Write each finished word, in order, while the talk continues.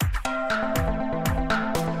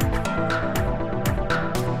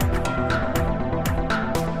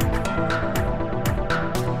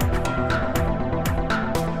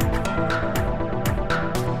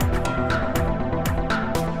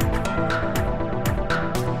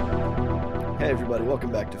everybody, welcome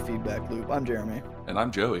back to Feedback Loop. I'm Jeremy, And I'm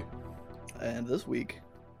Joey. and this week,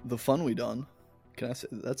 the fun we done. Can I say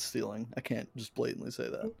that's stealing? I can't just blatantly say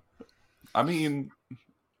that. I mean,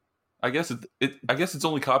 I guess it's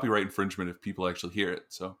only copyright infringement if people actually hear it.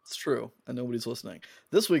 So It's true, and nobody's listening.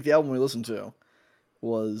 This week, the album we listened to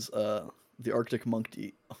was the Arctic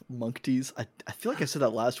Monkeys. I feel like I said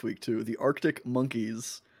that last week too. The Arctic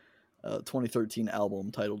Monkeys 2013 album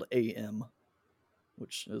titled AM,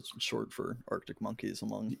 which is short for Arctic Monkeys,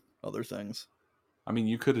 among other things. I mean,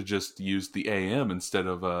 you could have just used the AM instead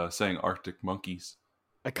of saying Arctic Monkeys.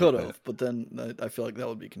 I could have, but then I feel like that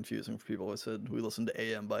would be confusing for people. I said we listened to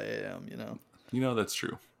AM by AM, That's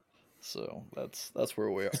true. So that's where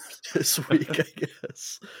we are this week, I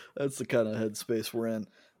guess. That's the kind of headspace we're in.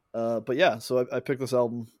 But yeah, so I picked this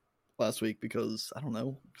album last week because I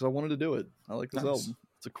wanted to do it. I like this album.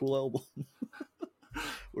 It's a cool album.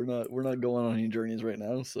 We're not going on any journeys right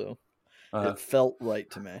now, so it felt right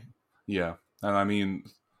to me. Yeah, and I mean,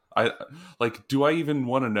 do I even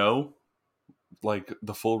want to know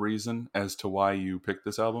the full reason as to why you picked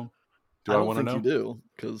this album? I want to know? You do,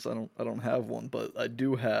 because I don't have one, but I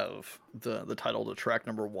do have the title to track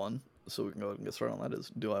number 1, so we can go ahead and get started on that.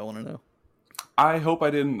 Is Do I Want to Know? I hope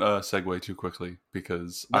I didn't segue too quickly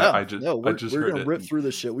because I just we're heard gonna rip through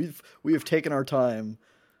this shit. We have taken our time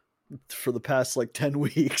for the past 10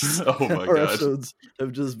 weeks. Oh my Our god, episodes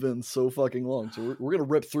have just been so fucking long, so we're gonna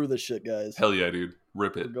rip through this shit, guys. Hell yeah, dude,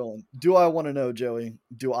 rip it. We're going. Do I want to know, Joey?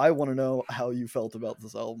 Do I want to know how you felt about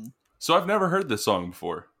this album? So I've never heard this song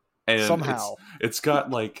before, and somehow it's got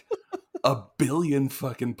a billion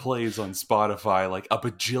fucking plays on Spotify, a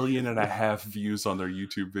bajillion and a half views on their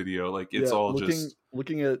YouTube video. It's all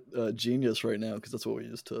looking at Genius right now, because that's what we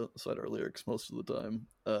use to cite our lyrics most of the time.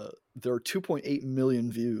 There are 2.8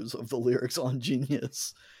 million views of the lyrics on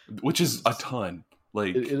Genius, which is a ton.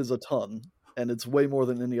 It is a ton, and it's way more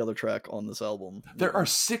than any other track on this album. There are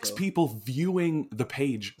 6 people viewing the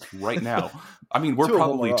page right now. I mean, we're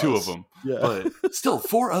probably 2 of them, but still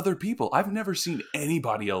 4 other people. I've never seen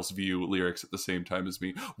anybody else view lyrics at the same time as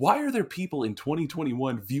me. Why are there people in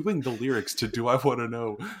 2021 viewing the lyrics to Do I Want to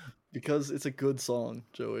Know? Because it's a good song,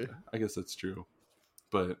 Joey. I guess that's true.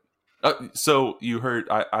 But so you heard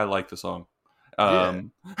I like the song.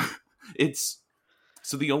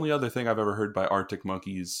 So the only other thing I've ever heard by Arctic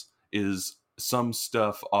Monkeys is some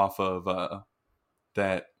stuff off of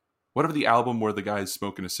that whatever the album where the guy's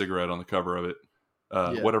smoking a cigarette on the cover of it.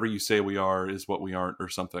 Whatever you say we are is what we aren't, or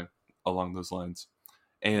something along those lines.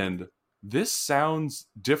 And this sounds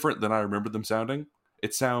different than I remember them sounding.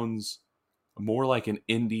 It sounds more like an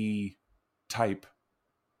indie type.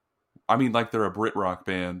 I mean, they're a Brit rock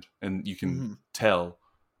band, and you can tell,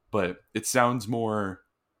 but it sounds more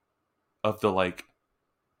of the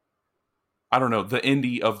I don't know, the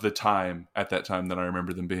indie of the time at that time than I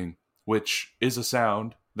remember them being, which is a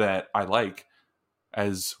sound that I like,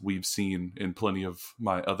 as we've seen in plenty of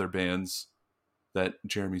my other bands that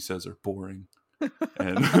Jeremy says are boring.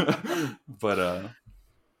 And but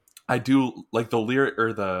I do like the lyric,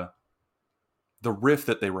 or the riff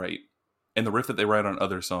that they write, and the riff that they write on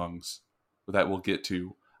other songs that we'll get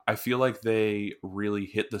to. I feel like they really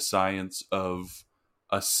hit the science of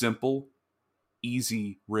a simple,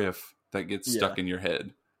 easy riff that gets stuck in your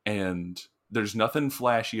head, and there's nothing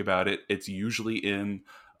flashy about it. It's usually in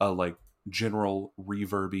a general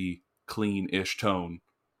reverby, clean-ish tone.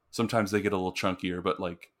 Sometimes they get a little chunkier, but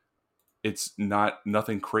it's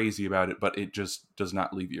nothing crazy about it, but it just does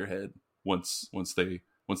not leave your head once they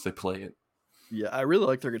play it. Yeah, I really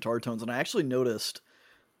like their guitar tones, and I actually noticed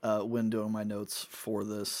when doing my notes for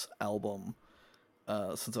this album,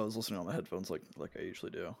 since I was listening on my headphones like I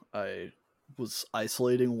usually do, I was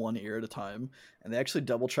isolating one ear at a time, and they actually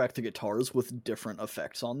double track the guitars with different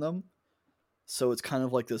effects on them. So it's kind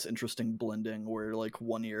of like this interesting blending where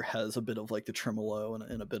one ear has a bit of the tremolo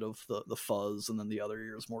and a bit of the fuzz, and then the other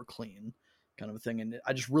ear is more clean kind of a thing. And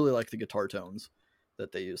I just really like the guitar tones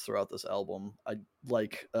that they use throughout this album. I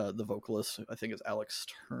like the vocalist, I think it's Alex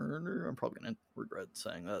Turner. I'm probably going to regret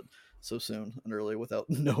saying that so soon and early without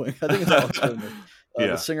knowing. I think it's Alex Turner.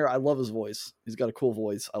 The singer, I love his voice. He's got a cool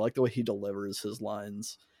voice. I like the way he delivers his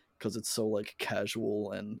lines, because it's so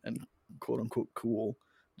casual and quote unquote cool,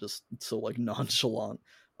 just so nonchalant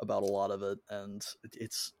about a lot of it. And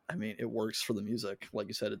it works for the music. Like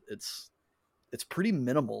you said, it's pretty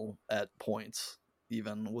minimal at points,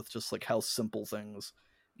 even with just how simple things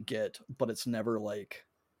get, but it's never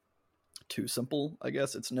too simple. I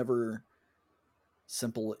guess it's never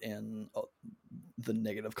simple in the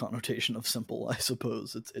negative connotation of simple, I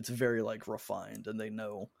suppose. It's very refined, and they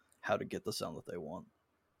know how to get the sound that they want.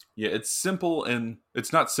 Yeah, it's simple, and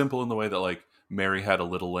it's not simple in the way that Mary Had a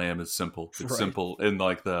Little Lamb is simple. It's Right. simple and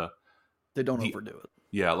like They don't the overdo it.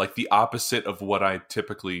 yeah, like the opposite of what I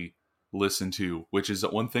typically listen to, which is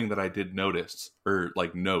one thing that I did notice or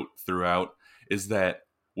like note throughout is that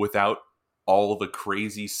without all the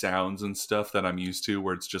crazy sounds and stuff that I'm used to,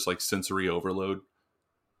 where it's just like sensory overload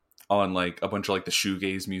on like a bunch of like the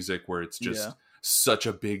shoegaze music where it's just such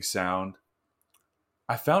a big sound,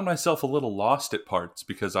 I found myself a little lost at parts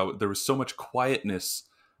because there was so much quietness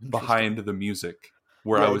behind the music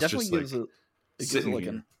where I was just like it gives sitting it like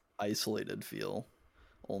here. an isolated feel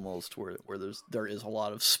almost where there is a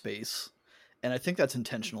lot of space, and I think that's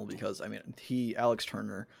intentional because I mean Alex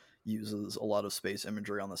Turner uses a lot of space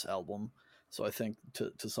imagery on this album, so I think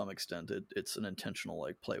to some extent it's an intentional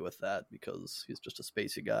like play with that because he's just a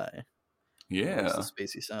spacey guy. He likes the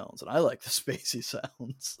spacey sounds, and I like the spacey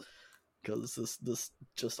sounds because this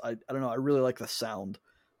just I don't know, I really like the sound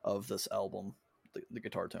of this album, the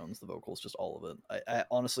guitar tones, the vocals, just all of it. I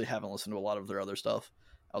honestly haven't listened to a lot of their other stuff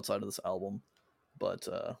outside of this album, but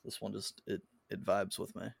this one just it vibes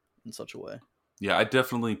with me in such a way. Yeah, I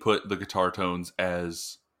definitely put the guitar tones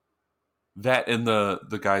as that, and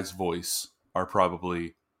the guy's voice are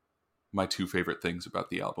probably my two favorite things about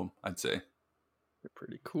the album, I'd say. They're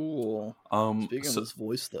pretty cool. Speaking of his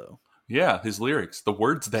voice, though. Yeah, his lyrics, the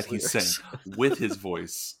words that he sang with his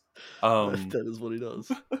voice. That is what he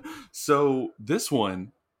does. So this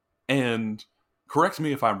one, and correct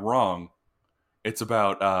me if I'm wrong, it's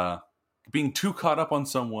about being too caught up on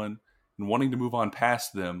someone and wanting to move on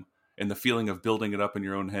past them, and the feeling of building it up in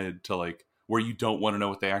your own head to like where you don't want to know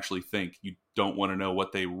what they actually think. You don't want to know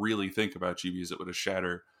what they really think about you because it would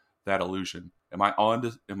shatter that illusion. Am I on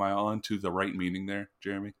to the right meaning there,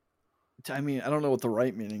 Jeremy? I mean, I don't know what the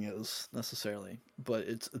right meaning is necessarily, but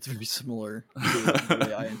it's very similar to the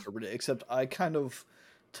way I interpret it, except I kind of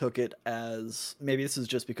took it as maybe this is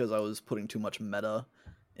just because I was putting too much meta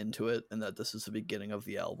into it and that this is the beginning of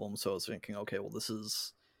the album. So I was thinking, okay, well, this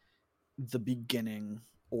is the beginning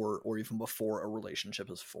or even before a relationship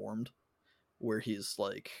is formed, where he's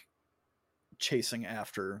like chasing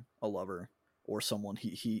after a lover or someone.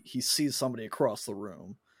 He sees somebody across the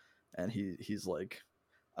room and he's like,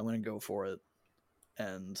 I'm gonna go for it,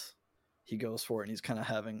 and he goes for it, and he's kind of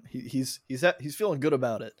having he's feeling good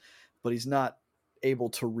about it, but he's not able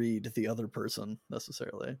to read the other person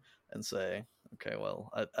necessarily and say, okay, well,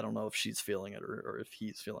 I don't know if she's feeling it or if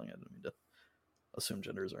he's feeling it. I don't mean to assume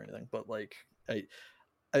genders or anything, but like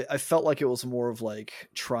I felt like it was more of like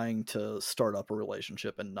trying to start up a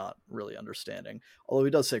relationship and not really understanding. Although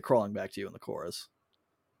he does say crawling back to you in the chorus.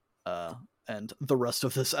 And the rest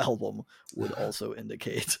of this album would also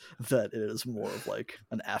indicate that it is more of like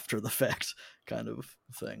an after the fact kind of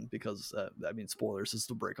thing, because I mean, Spoilers is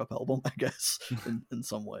the breakup album, I guess, in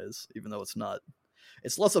some ways, even though it's not.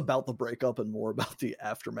 It's less about the breakup and more about the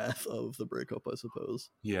aftermath of the breakup, I suppose.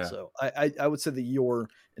 Yeah. So I would say that your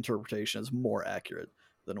interpretation is more accurate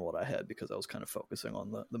than what I had, because I was kind of focusing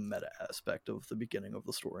on the meta aspect of the beginning of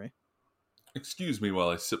the story. Excuse me while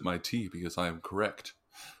I sip my tea because I am correct.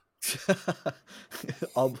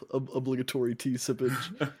 Obligatory tea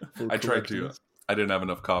sippage. I tried to. I didn't have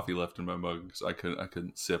enough coffee left in my mug, so I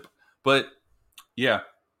couldn't sip. But yeah,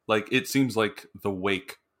 like it seems like the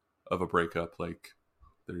wake of a breakup. Like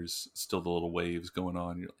there's still the little waves going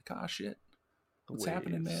on. You're like, ah, shit, what's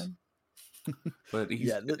happening, man? But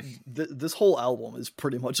this whole album is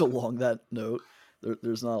pretty much along that note.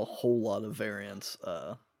 There's not a whole lot of variance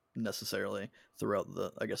necessarily throughout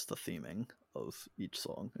the theming of each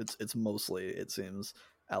song. It's mostly, it seems,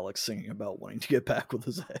 Alex singing about wanting to get back with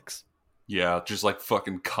his ex. Yeah, just like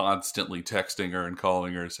fucking constantly texting her and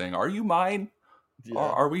calling her saying, "Are you mine? Yeah.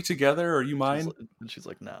 Are we together? Are you mine?" She's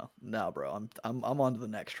like, "No, bro. I'm on to the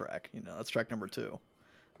next track. You know, that's track number 2.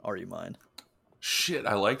 Are you mine?" Shit,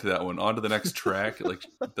 I liked that one. On to the next track. Like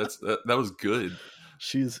that was good.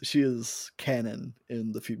 She is canon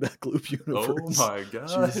in the Feedback Loop universe. Oh my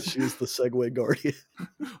god. She's the Segway Guardian.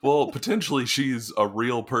 Well, potentially she's a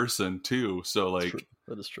real person too. So like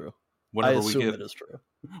that is true. Whenever it is true.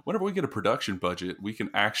 Whenever we get a production budget, we can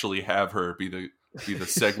actually have her be the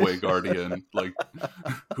Segway Guardian, like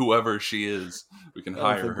whoever she is. We can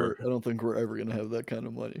hire her. I don't think we're ever gonna have that kind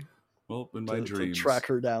of money. Well, in my dreams, to track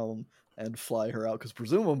her down and fly her out, because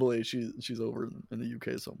presumably she's over in the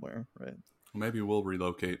UK somewhere, right? Maybe we'll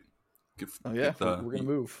relocate. We're gonna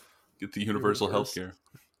move. Get the universal healthcare.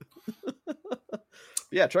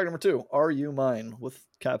 Yeah, track number 2, Are You Mine, with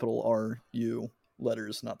capital R-U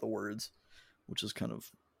letters, not the words, which is kind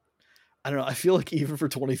of, I don't know, I feel like even for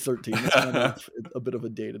 2013 it's kind of a bit of a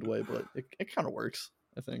dated way, but it kind of works,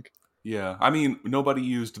 I think. Yeah, I mean, nobody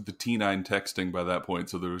used the T9 texting by that point,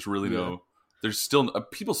 so there was really no There's still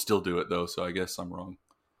people still do it though, so I guess I'm wrong.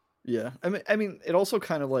 Yeah, I mean, it also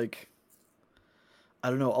kind of like, I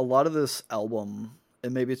don't know, a lot of this album,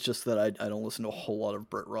 and maybe it's just that I don't listen to a whole lot of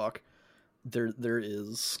Brit rock. There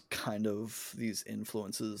is kind of these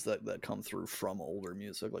influences that come through from older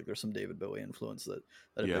music. Like there's some David Bowie influence that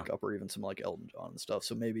I pick up, or even some like Elton John and stuff.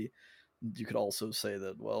 So maybe you could also say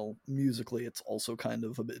that, well, musically it's also kind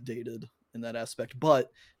of a bit dated in that aspect,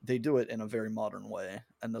 but they do it in a very modern way,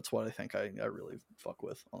 and that's what I think I really fuck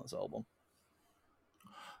with on this album.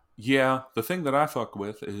 Yeah, the thing that I fuck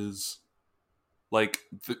with is like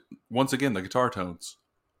once again the guitar tones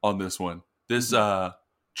on this one. This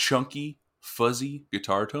chunky, fuzzy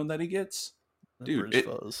guitar tone that he gets, dude,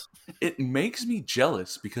 it makes me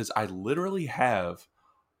jealous because I literally have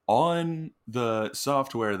on the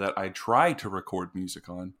software that I try to record music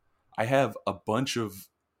on, I have a bunch of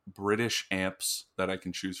British amps that I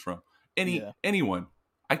can choose from. Anyone.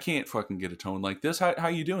 I can't fucking get a tone like this. How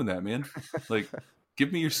you doing that, man? Like,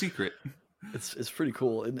 give me your secret. It's pretty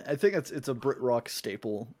cool, and I think it's a Brit rock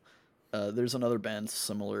staple. There's another band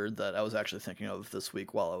similar that I was actually thinking of this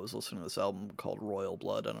week while I was listening to this album called Royal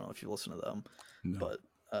Blood. I don't know if you listen to them, but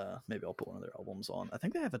maybe I'll put one of their albums on. I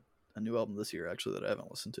think they have a new album this year actually that I haven't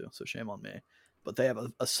listened to, so shame on me. But they have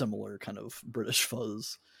a similar kind of British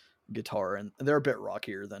fuzz guitar, and they're a bit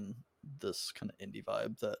rockier than this kind of indie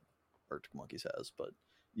vibe that Arctic Monkeys has. But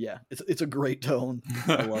yeah, it's a great tone.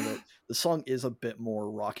 I love it. The song is a bit more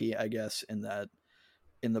rocky, I guess, in that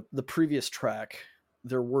in the previous track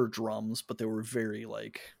there were drums, but they were very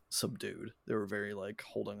like subdued. They were very like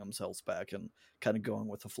holding themselves back and kind of going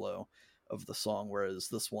with the flow of the song. Whereas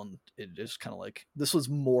this one, it just kind of like, this was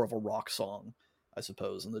more of a rock song, I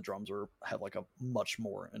suppose, and the drums have like a much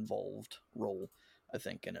more involved role, I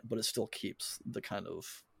think, in it. But it still keeps the kind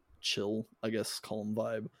of chill, I guess, calm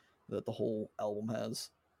vibe that the whole album has.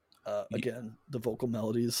 Again, the vocal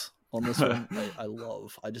melodies on this one, I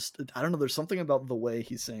love. I don't know. There's something about the way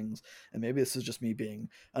he sings, and maybe this is just me being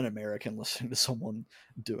an American listening to someone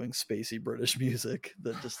doing spacey British music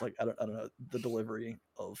that just like, I don't know. The delivery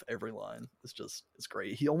of every line is it's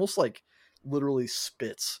great. He almost like literally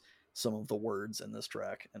spits some of the words in this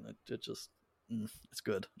track, and it just, it's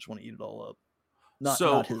good. I just want to eat it all up.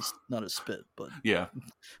 Not his spit, but yeah,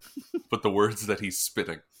 but the words that he's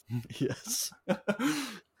spitting. Yes.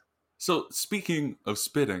 So speaking of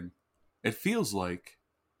spitting, it feels like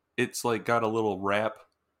it's like got a little rap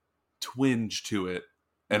twinge to it.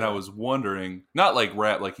 And I was wondering, not like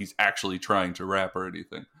rap, like he's actually trying to rap or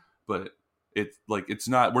anything, but it's like, it's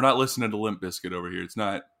not, we're not listening to Limp Bizkit over here. It's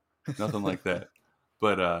not nothing like that.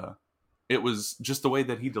 But it was just the way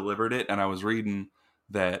that he delivered it. And I was reading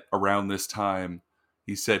that around this time,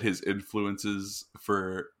 he said his influences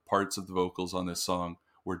for parts of the vocals on this song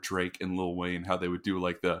were Drake and Lil Wayne, how they would do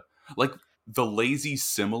like the lazy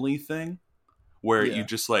simile thing where you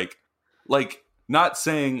just like not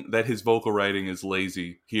saying that his vocal writing is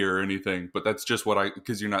lazy here or anything, but that's just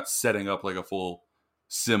because you're not setting up like a full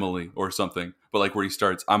simile or something, but like where he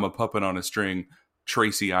starts, I'm a puppet on a string,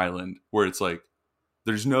 Tracy Island, where it's like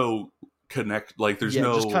there's no connect, like there's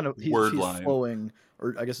no just kind of, word line flowing,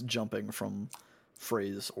 or I guess jumping from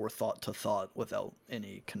phrase or thought to thought without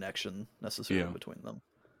any connection necessarily between them.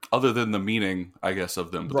 Other than the meaning, I guess,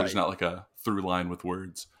 of them, but there's not like a through line with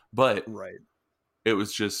words. But it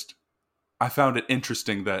was just, I found it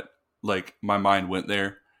interesting that like my mind went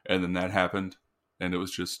there, and then that happened, and it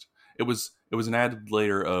was just, it was an added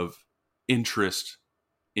layer of interest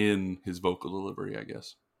in his vocal delivery, I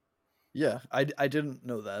guess. Yeah, I didn't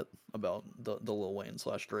know that about the Lil Wayne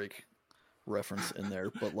 / Drake reference in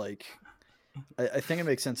there, but like, I think it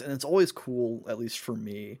makes sense, and it's always cool, at least for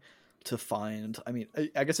me, to find, I mean,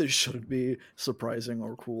 I guess it shouldn't be surprising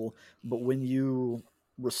or cool, but when you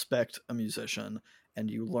respect a musician and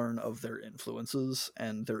you learn of their influences,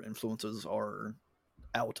 and their influences are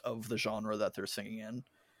out of the genre that they're singing in,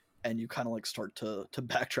 and you kind of like start to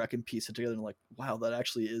backtrack and piece it together, and like, wow, that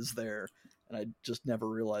actually is there, and I just never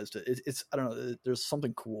realized it. It's I don't know, there's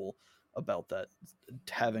something cool about that,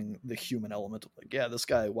 having the human element of like, yeah, this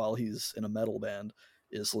guy, while he's in a metal band,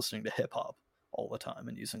 is listening to hip hop all the time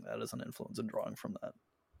and using that as an influence and drawing from that.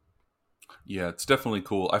 Yeah, it's definitely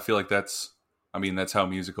cool. I feel like that's how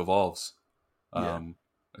music evolves.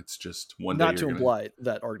 It's just one day not to imply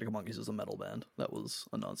that Arctic Monkeys is a metal band. That was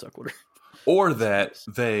a non sequitur. Or that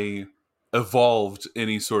they evolved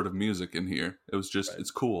any sort of music in here. It was just, it's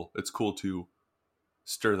cool. It's cool to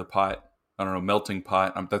stir the pot. I don't know, melting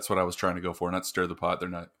pot. That's what I was trying to go for. Not stir the pot. They're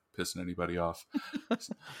not pissing anybody off.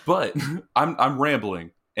 But I'm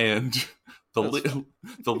rambling. And the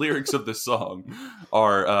lyrics of this song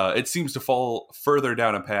are it seems to fall further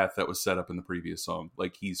down a path that was set up in the previous song.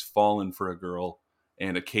 Like he's fallen for a girl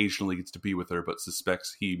and occasionally gets to be with her, but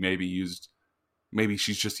suspects he maybe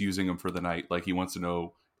she's just using him for the night. Like he wants to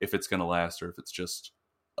know if it's going to last or if it's just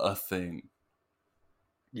a thing.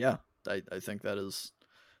 Yeah, I think that is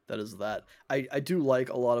that. I do like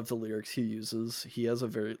a lot of the lyrics he uses. He has a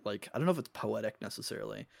very, like, I don't know if it's poetic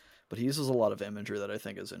necessarily, but he uses a lot of imagery that I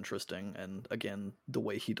think is interesting. And again, the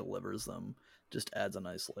way he delivers them just adds a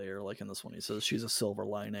nice layer. Like in this one, he says, she's a silver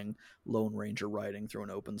lining, Lone Ranger riding through an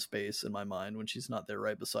open space in my mind when she's not there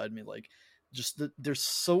right beside me. Like, just there's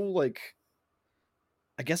so, like,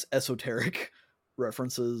 I guess esoteric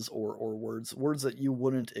references or words that you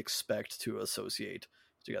wouldn't expect to associate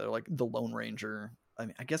together, like the Lone Ranger. I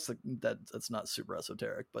mean, I guess that's not super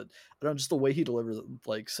esoteric, but I don't know, just the way he delivers it,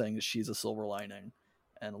 like saying that she's a silver lining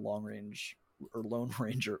and a Lone Ranger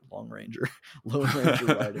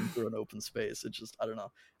riding through an open space. It just, I don't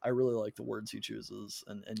know. I really like the words he chooses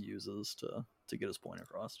and uses to get his point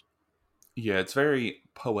across. Yeah, it's very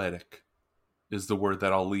poetic is the word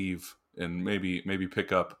that I'll leave and maybe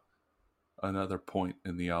pick up another point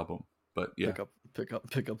in the album. But yeah, pick up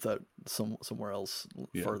that somewhere else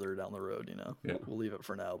further down the road. We'll leave it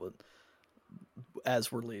for now, but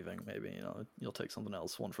as we're leaving, maybe you'll take something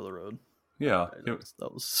else, one for the road. Yeah,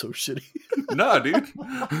 that was so shitty. Nah, dude.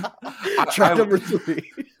 Track number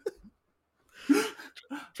 3.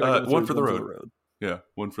 One for the road. Yeah,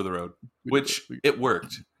 one for the road. Which it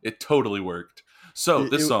worked. It totally worked. So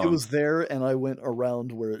this song, it was there, and I went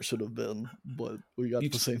around where it should have been, but we got to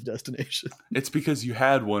the same destination. It's because you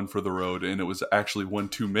had one for the road, and it was actually one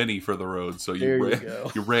too many for the road. So you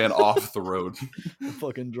ran off the road. I'm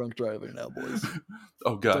fucking drunk driving now, boys.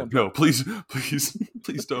 Oh God, no! Please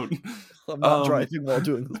don't. I'm not driving while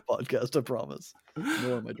doing this podcast. I promise.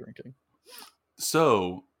 Nor am I drinking.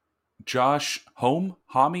 So, Josh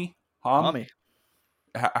Homme.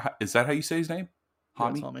 Is that how you say his name?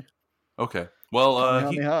 Homme. Yeah, Homme. Okay. Well,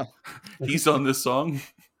 he's on this song.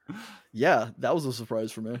 Yeah, that was a surprise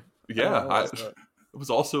for me. Yeah, it was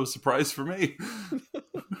also a surprise for me.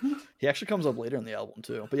 He actually comes up later in the album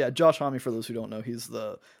too. But yeah, Josh Homme, for those who don't know, he's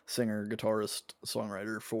the singer, guitarist,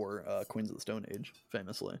 songwriter for Queens of the Stone Age,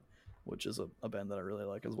 famously, which is a band that I really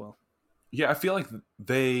like as well. Yeah, I feel like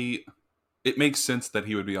it makes sense that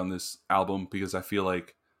he would be on this album because I feel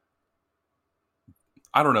like,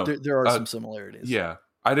 I don't know. There are some similarities. Yeah.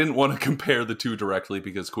 I didn't want to compare the two directly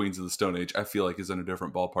because Queens of the Stone Age, I feel like, is in a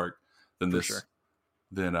different ballpark than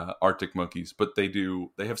than Arctic Monkeys. But they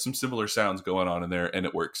have some similar sounds going on in there, and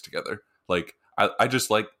it works together. Like, I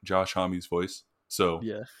just like Josh Homme's voice. So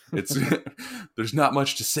yeah, it's there's not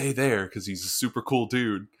much to say there because he's a super cool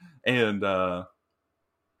dude. And but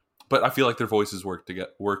I feel like their voices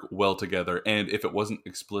work well together. And if it wasn't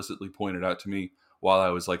explicitly pointed out to me while I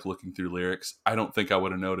was like looking through lyrics, I don't think I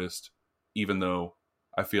would have noticed, even though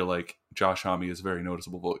I feel like Josh Homme is a very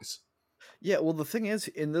noticeable voice. Yeah, well, the thing is,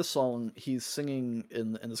 in this song, he's singing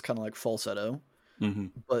in this kind of like falsetto,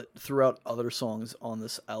 but throughout other songs on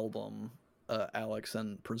this album, Alex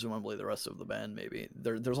and presumably the rest of the band, maybe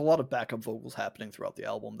there's a lot of backup vocals happening throughout the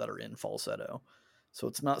album that are in falsetto, so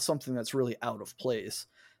it's not something that's really out of place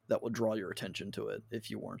that would draw your attention to it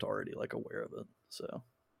if you weren't already like aware of it. So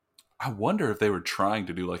I wonder if they were trying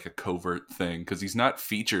to do like a covert thing because he's not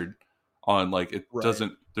featured on like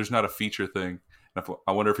there's not a feature thing. And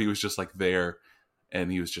I wonder if he was just like there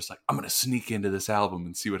and he was just like, I'm gonna sneak into this album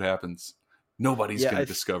and see what happens. Nobody's gonna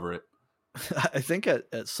discover it. I think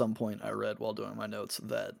at some point I read while doing my notes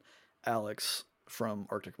that Alex from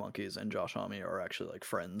Arctic Monkeys and Josh Homme are actually like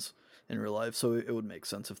friends in real life, so it would make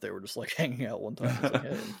sense if they were just like hanging out one time. It's like,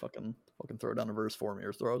 hey, fucking throw down a verse for me,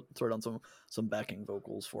 or throw down some backing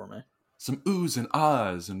vocals for me, some oohs and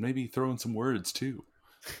ahs, and maybe throw in some words too.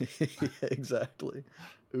 Yeah, exactly.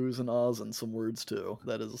 Oohs and ahs and some words too.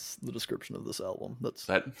 That is the description of this album. That's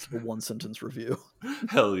a 1-sentence review.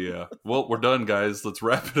 Hell yeah. Well, we're done, guys. Let's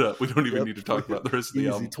wrap it up. We don't even need to talk about the rest of the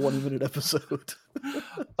album. 20-minute episode.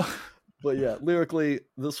 But yeah, lyrically,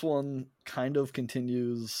 this one kind of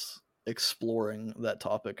continues exploring that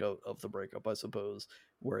topic of the breakup, I suppose,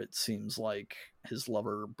 where it seems like his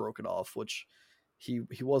lover broke it off, which he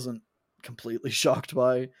wasn't completely shocked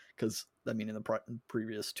by, because I mean in the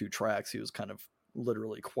previous 2 tracks he was kind of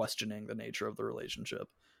literally questioning the nature of the relationship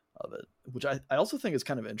of it, which I also think is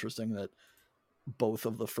kind of interesting that both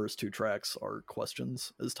of the first 2 tracks are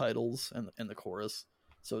questions as titles and in the chorus,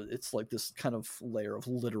 so it's like this kind of layer of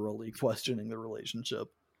literally questioning the relationship.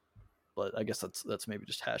 But I guess that's maybe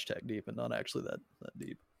just hashtag deep and not actually that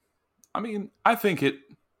deep. I mean, I think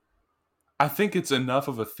it's enough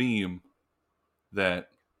of a theme that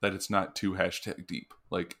it's not too hashtag deep.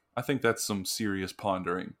 Like, I think that's some serious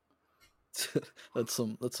pondering. That's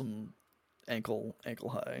some ankle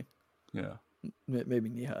high. Yeah. Maybe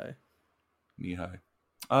knee high. Knee high.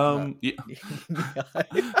 Yeah. Knee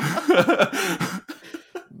high.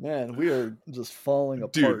 Man, we are just falling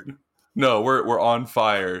apart. Dude, no, we're on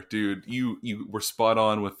fire, dude. You were spot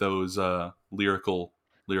on with those lyrical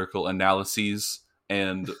analyses,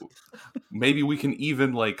 and maybe we can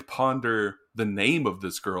even like ponder the name of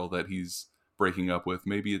this girl that he's breaking up with.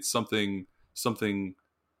 Maybe it's something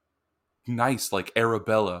nice like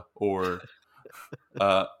Arabella or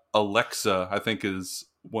Alexa, I think is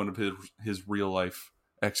one of his real life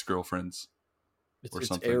ex-girlfriends.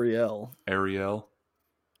 It's Ariel. Ariel.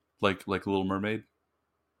 Like Little Mermaid?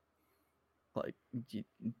 Like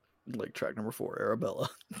track number 4, Arabella.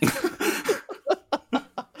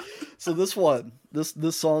 So this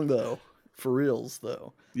song though, for reals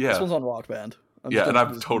though. Yeah. This one's on Rock Band. And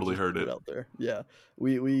I've totally heard it out there. Yeah.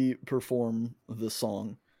 We perform this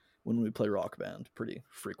song when we play Rock Band pretty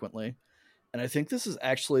frequently. And I think this is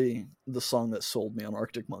actually the song that sold me on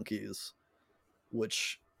Arctic Monkeys,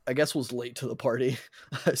 which I guess was late to the party,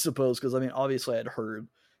 I suppose, because I mean, obviously I'd heard,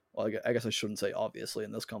 well, I guess I shouldn't say obviously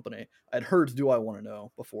in this company, I'd heard Do I Want to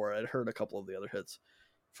Know before. I'd heard a couple of the other hits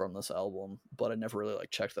from this album, but I never really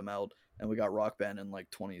like checked them out. And we got Rock Band in like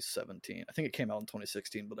 2017. I think it came out in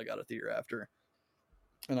 2016, but I got it the year after.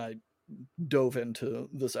 And I dove into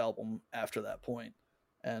this album after that point.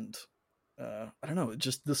 And I don't know,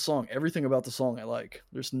 just this song, everything about the song I like.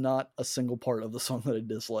 There's not a single part of the song that I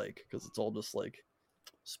dislike, because it's all just like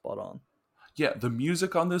spot on. Yeah, the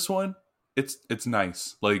music on this one, it's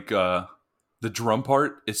nice. Like the drum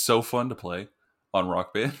part is so fun to play on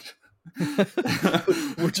Rock Band.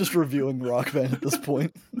 We're just reviewing Rock Band at this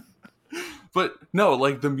point. But no,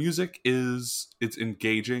 like the music it's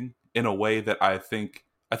engaging in a way that I think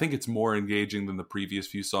it's more engaging than the previous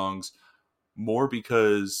few songs. More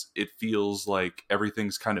because it feels like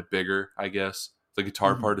everything's kind of bigger, I guess. The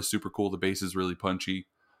guitar part is super cool. The bass is really punchy.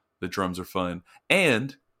 The drums are fun.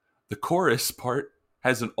 And the chorus part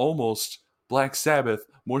has an almost Black Sabbath,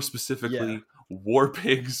 more specifically War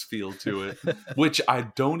Pigs feel to it, which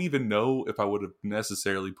I don't even know if I would have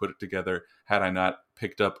necessarily put it together had I not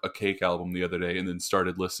picked up a Cake album the other day and then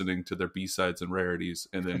started listening to their B-sides and rarities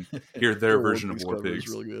and then hear their version of War Pigs.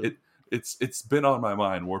 Really good. It's been on my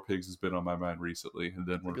mind. War Pigs has been on my mind recently, and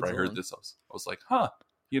then when I heard this, I was like, "Huh,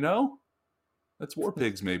 that's War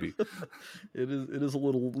Pigs, maybe." It is a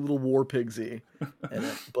little War Pigsy,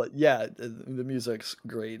 but yeah, the music's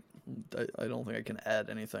great. I don't think I can add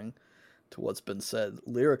anything to what's been said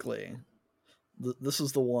lyrically. This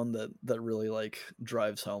is the one that really like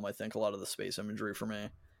drives home, I think, a lot of the space imagery for me.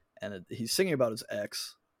 And he's singing about his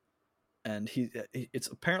ex. And it's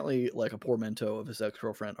apparently like a portmanteau of his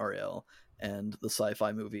ex-girlfriend Ariel and the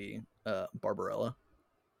sci-fi movie Barbarella.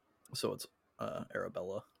 So it's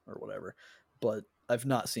Arabella or whatever. But I've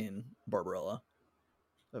not seen Barbarella.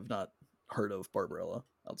 I've not heard of Barbarella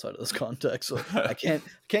outside of this context, so I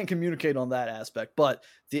can't communicate on that aspect. But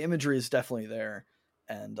the imagery is definitely there,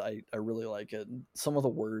 and I really like it. Some of the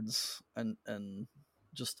words and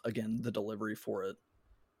just again the delivery for it,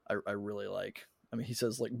 I really like. I mean, he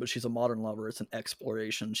says, like, but she's a modern lover. It's an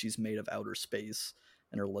exploration. She's made of outer space,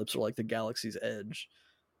 and her lips are like the galaxy's edge,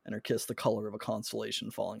 and her kiss the color of a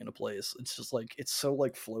constellation falling into place. It's just like, it's so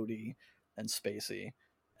like floaty and spacey,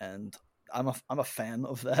 and I'm a fan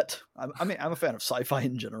of that. I'm a fan of sci-fi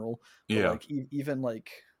in general. But yeah. Like even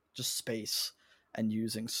like just space and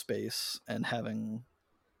using space and having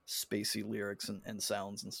spacey lyrics and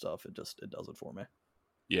sounds and stuff. It does it for me.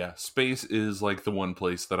 Yeah, space is like the one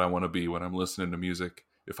place that I want to be when I'm listening to music.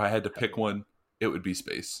 If I had to pick one, it would be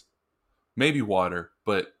space. Maybe water,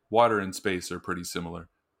 but water and space are pretty similar.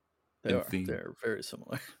 They're very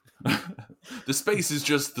similar. The space is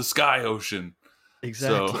just the sky ocean.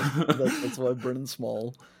 Exactly. So. That's why Brennan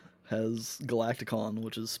Small has Galacticon,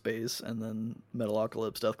 which is space, and then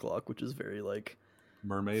Metalocalypse Deathclock, which is very like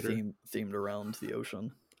mermaider themed around the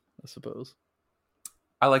ocean, I suppose.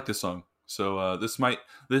 I like this song. So I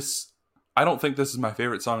don't think this is my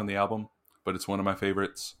favorite song on the album, but it's one of my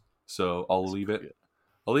favorites. So I'll leave it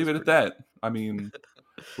at that. I mean,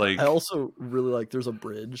 like, I also really like, there's a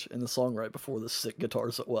bridge in the song right before the sick guitar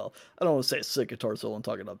solo. Well, I don't want to say sick guitar solo and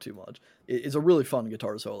talk it up too much. It's a really fun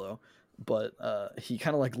guitar solo, but he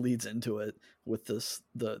kind of like leads into it with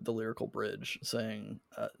the lyrical bridge saying,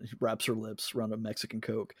 he wraps her lips around a Mexican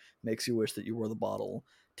Coke, makes you wish that you were the bottle,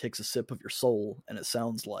 takes a sip of your soul, and it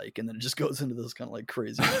sounds like, and then it just goes into this kind of like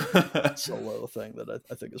crazy solo thing that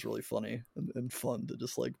I think is really funny and fun to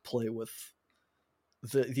just like play with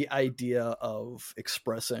the idea of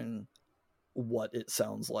expressing what it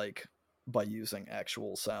sounds like by using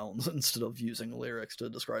actual sounds instead of using lyrics to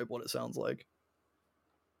describe what it sounds like.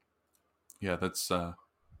 Yeah, that's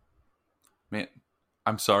man.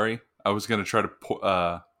 I'm sorry. I was gonna try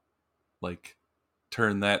to like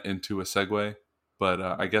turn that into a segue, but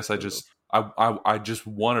I guess I just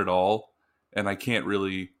want it all, and I can't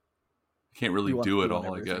really do it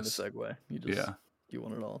all. I guess. To segue. You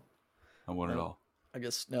want it all. I want it all. I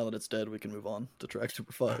guess now that it's dead, we can move on to track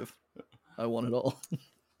number 5. I want it all.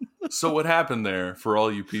 So what happened there, for all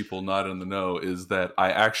you people not in the know, is that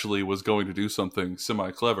I actually was going to do something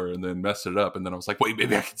semi-clever and then messed it up, and then I was like, wait,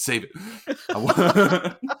 maybe I can save it.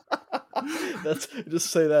 That's just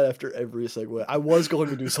say that after every segue. I was going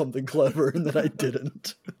to do something clever, and then I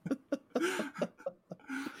didn't.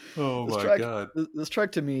 Oh this my track, god. This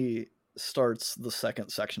track to me starts the second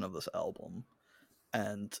section of this album,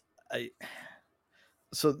 and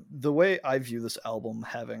so the way I view this album,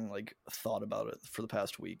 having like thought about it for the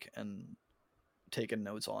past week and taken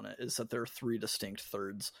notes on it, is that there are 3 distinct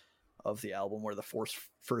thirds of the album, where the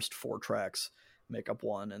first 4 tracks make up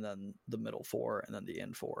one, and then the middle 4 and then the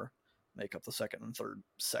end 4 make up the second and third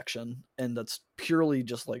section. And that's purely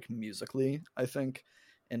just like musically, I think,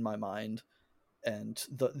 in my mind. And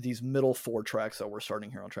these middle 4 tracks that we're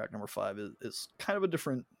starting here on track number 5 is kind of a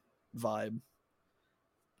different vibe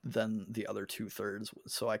than the other 2/3,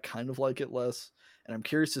 so I kind of like it less. And I'm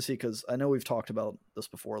curious to see, because I know we've talked about this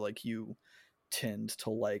before, like you tend to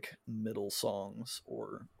like middle songs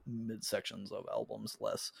or mid sections of albums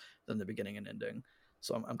less than the beginning and ending.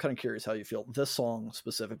 So I'm kind of curious how you feel. This song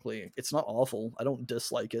specifically, it's not awful. I don't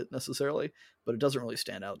dislike it necessarily, but it doesn't really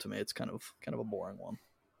stand out to me. It's kind of a boring one.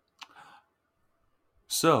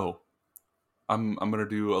 So I'm gonna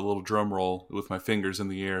do a little drum roll with my fingers in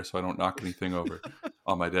the air so I don't knock anything over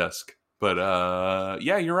on my desk. But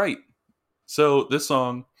yeah, you're right. So this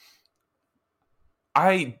song,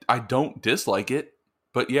 I don't dislike it,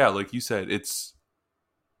 but yeah, like you said, it's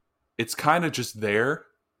kind of just there,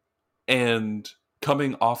 and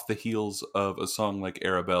coming off the heels of a song like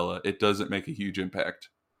Arabella, it doesn't make a huge impact.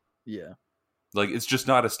 Yeah, like it's just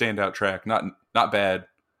not a standout track, not bad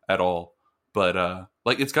at all, but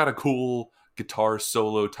like it's got a cool guitar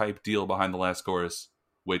solo type deal behind the last chorus,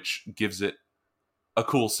 which gives it a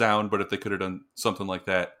cool sound. But if they could have done something like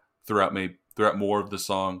that throughout more of the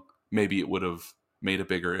song, maybe it would have made a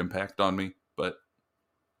bigger impact on me. But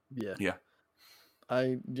yeah.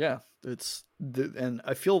 It's and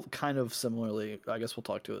I feel kind of similarly. I guess we'll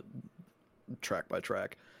talk to it track by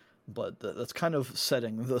track, but that's kind of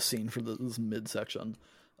setting the scene for this midsection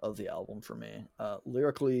of the album for me.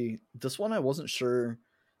 Lyrically, this one I wasn't sure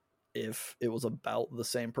if it was about the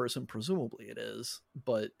same person. Presumably it is,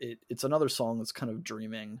 but it's another song that's kind of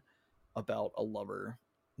dreaming about a lover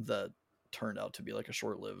that turned out to be like a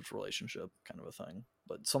short-lived relationship kind of a thing.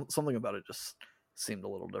 But something about it just seemed a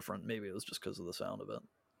little different. Maybe it was just because of the sound of it.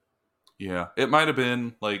 Yeah, it might have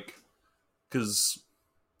been like, because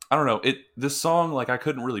I don't know, this song, like I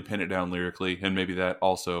couldn't really pin it down lyrically, and maybe that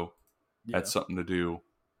also had something to do.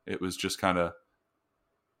 It was just kind of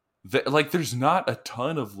like there's not a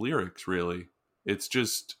ton of lyrics really. It's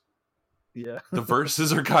just the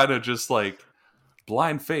verses are kind of just like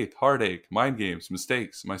blind faith, heartache, mind games,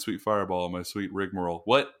 mistakes, my sweet fireball, my sweet rigmarole.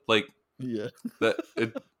 What, like,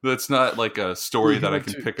 that's not like a story that I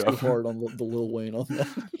can pick up. Too hard on the Lil Wayne on that.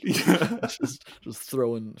 Yeah. just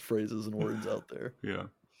throwing phrases and words out there. Yeah.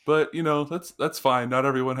 But, you know, that's fine. Not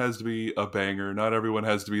everyone has to be a banger. Not everyone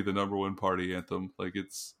has to be the number one party anthem. Like,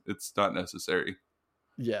 it's not necessary.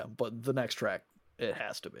 Yeah, but the next track, it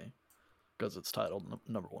has to be. Because it's titled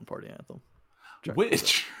Number One Party Anthem.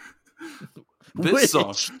 Which? This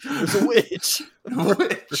song. There's a witch.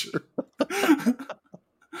 Witch.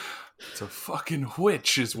 It's a fucking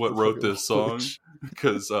witch is what wrote this song.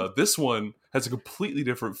 Because this one has a completely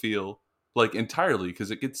different feel. Like, entirely. Because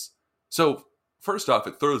it gets... So... First off,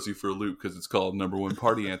 it throws you for a loop because it's called Number One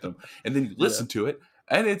Party Anthem. And then you listen to it,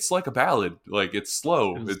 and it's like a ballad. Like, it's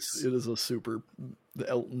slow. It is a super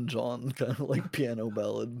Elton John kind of like piano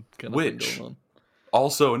ballad kind of thing going on.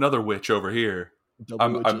 Also, another witch over here.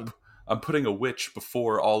 I'm putting a witch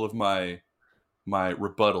before all of my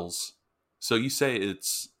rebuttals. So you say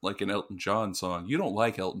it's like an Elton John song. You don't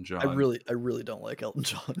like Elton John. I really don't like Elton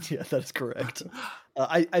John. Yeah, that is correct.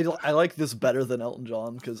 I like this better than Elton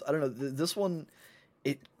John because I don't know, this one,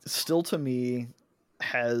 it still to me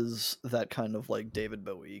has that kind of like David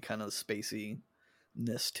Bowie kind of spaciness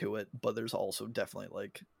to it, but there's also definitely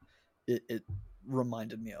like it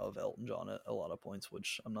reminded me of Elton John at a lot of points,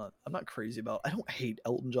 which I'm not crazy about. I don't hate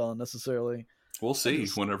Elton John necessarily. We'll see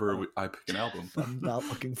whenever I pick an album. I'm not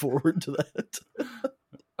looking forward to that.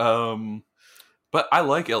 But I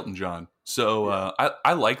like Elton John, so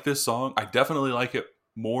I like this song. I definitely like it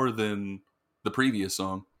more than the previous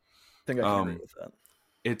song. I think I can agree with that.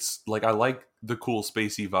 It's like I like the cool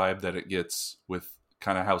spacey vibe that it gets with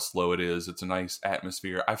kind of how slow it is. It's a nice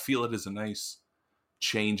atmosphere. I feel it is a nice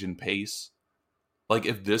change in pace. Like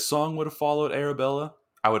if this song would have followed Arabella,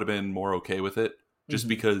 I would have been more okay with it. Just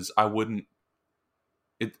because I wouldn't.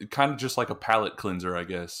 It kind of just like a palate cleanser, I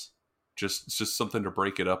guess. It's just something to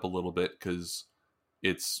break it up a little bit because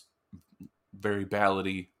it's very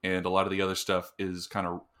ballady, and a lot of the other stuff is kind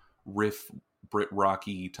of riff Brit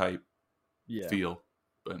rocky type feel.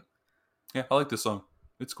 But yeah, I like this song.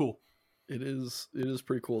 It's cool. It is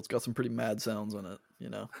pretty cool. It's got some pretty mad sounds in it, you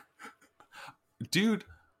know. Dude,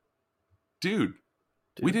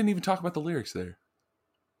 we didn't even talk about the lyrics there.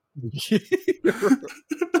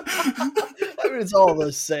 I mean, it's all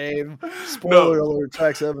the same. Spoiler alert,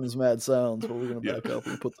 track 7 is mad sounds, but we're going to back up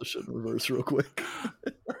and put the shit in reverse real quick.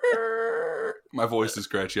 My voice is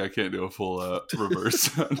scratchy. I can't do a full reverse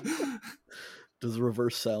sound. Does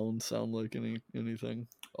reverse sound like anything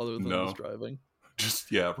other than just driving?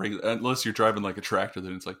 Just, unless you're driving like a tractor,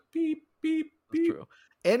 then it's like beep, beep, beep. That's true.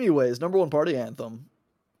 Anyways, number 1 party anthem,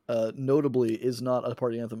 notably, is not a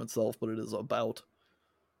party anthem itself, but it is about,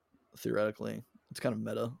 theoretically, it's kind of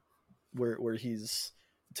meta, where he's,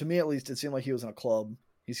 to me at least, it seemed like he was in a club.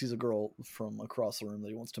 He sees a girl from across the room that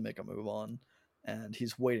he wants to make a move on, and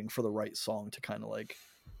he's waiting for the right song to kind of like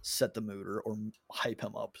set the mood or hype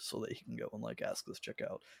him up so that he can go and like ask this chick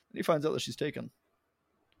out. And he finds out that she's taken.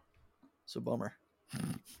 So bummer.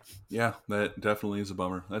 Yeah, that definitely is a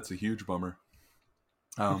bummer. That's a huge bummer.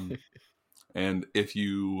 And if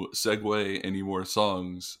you segue any more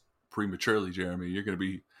songs prematurely, Jeremy, you're going to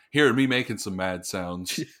be hearing me making some mad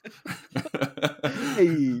sounds.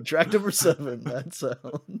 Hey, track number 7, mad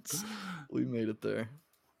sounds. We made it there.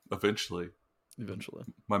 Eventually.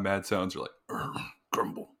 My mad sounds are like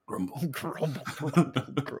grumble, grumble, grumble, grumble,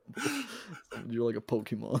 grumble. You're like a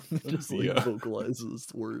Pokemon that just vocalizes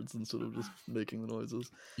words instead of just making the noises.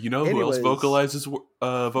 You know who else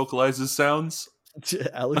vocalizes sounds?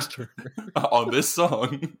 Alex Turner on this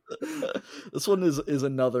song. This one is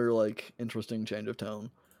another like interesting change of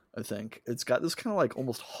tone. I think it's got this kind of like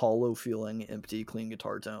almost hollow feeling, empty, clean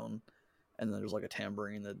guitar tone, and then there's like a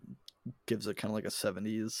tambourine that gives it kind of like a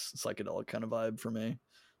 70s psychedelic kind of vibe for me.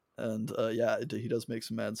 And he does make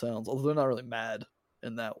some mad sounds, although they're not really mad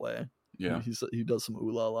in that way. Yeah, he does some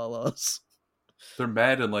ooh la la las. They're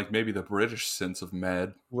mad in like maybe the British sense of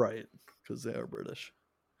mad, right? Because they are British.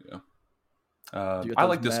 Yeah. I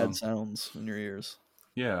like this mad sounds in your ears.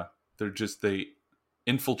 Yeah, they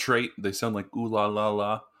infiltrate. They sound like ooh la la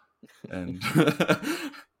la, and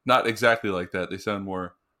not exactly like that. They sound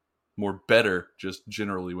more better just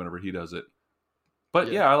generally whenever he does it. But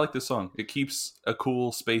yeah, I like this song. It keeps a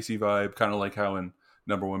cool spacey vibe, kind of like how in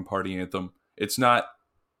number 1 party anthem. It's not,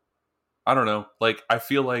 I don't know, like I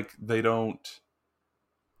feel like they don't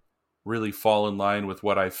really fall in line with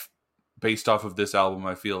what I've based off of this album.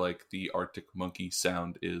 I feel like the Arctic Monkey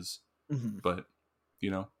sound is, but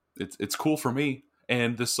you know, it's cool for me.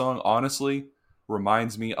 And this song honestly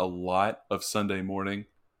reminds me a lot of Sunday Morning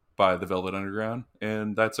by the Velvet Underground,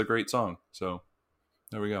 and that's a great song. So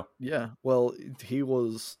there we go. Yeah, well,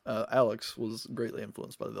 Alex was greatly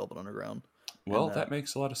influenced by the Velvet Underground. Well, that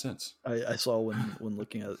makes a lot of sense. I saw when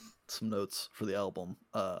looking at some notes for the album,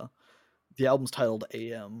 the album's titled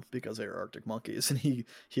AM because they are Arctic Monkeys, and he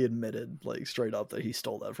admitted like straight up that he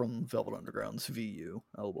stole that from Velvet Underground's VU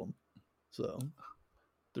album. So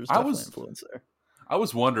there's definitely influence there. I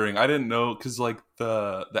was wondering, I didn't know, because like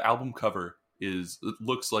the album cover it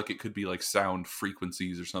looks like it could be like sound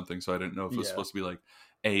frequencies or something, so I didn't know if it was supposed to be like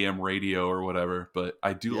AM radio or whatever, but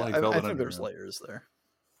I do like Velvet Underground. I think there's layers there.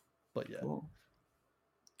 But yeah. Well,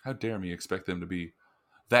 how dare me expect them to be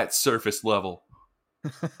that surface level.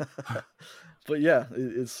 But yeah,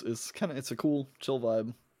 it's a cool chill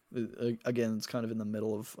vibe. Again, it's kind of in the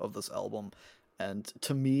middle of this album, and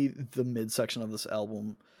to me the midsection of this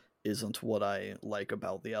album isn't what I like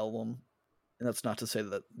about the album. And that's not to say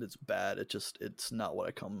that it's bad. It's not what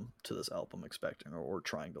I come to this album expecting or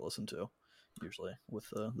trying to listen to usually with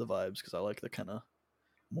the vibes, because I like the kind of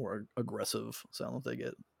more aggressive sound that they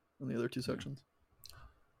get in the other 2 sections.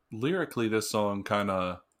 Lyrically, this song kind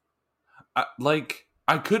of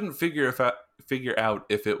I couldn't figure out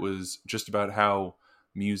if it was just about how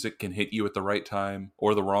music can hit you at the right time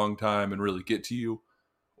or the wrong time and really get to you,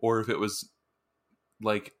 or if it was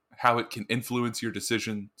like how it can influence your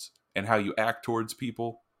decisions and how you act towards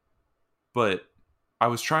people. But I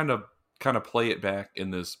was trying to kind of play it back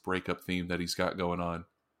in this breakup theme that he's got going on,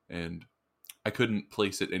 and I couldn't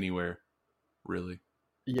place it anywhere, really.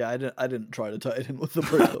 Yeah, I didn't try to tie it in with the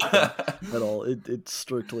breakup thing at all. It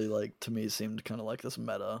strictly, like, to me seemed kind of like this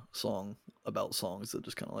meta song about songs that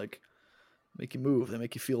just kind of like make you move, they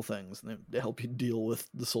make you feel things, and they help you deal with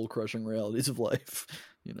the soul crushing realities of life.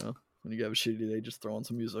 You know, when you have a shitty day, just throw on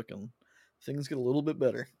some music and things get a little bit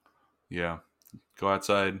better. Yeah. Go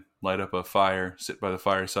outside, light up a fire, sit by the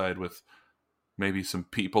fireside with maybe some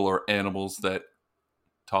people or animals that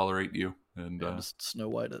tolerate you, and just Snow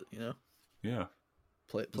White it, you know. Yeah.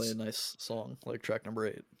 Play a nice song like track number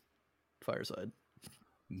 8, Fireside.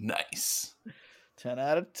 Nice. 10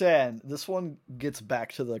 out of 10. This one gets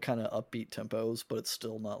back to the kind of upbeat tempos, but it's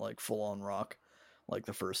still not like full on rock like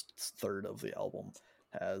the first third of the album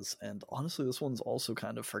has. And honestly, this one's also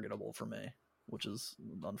kind of forgettable for me, which is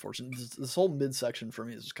unfortunate. This whole midsection for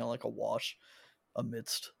me is just kind of like a wash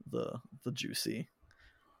amidst the juicy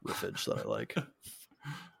riffage that I like.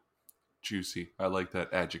 Juicy. I like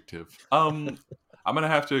that adjective. I'm gonna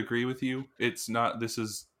have to agree with you. This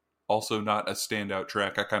is also not a standout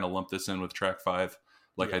track. I kind of lumped this in with track 5,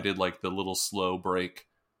 I did like the little slow break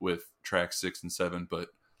with track 6 and 7. But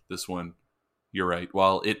this one, you're right.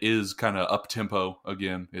 While it is kind of up tempo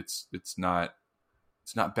again, it's not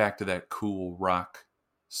back to that cool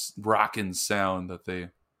rockin' sound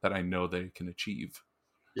that I know they can achieve.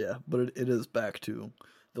 Yeah, but it is back to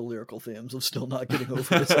the lyrical themes of still not getting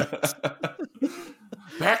over his ex.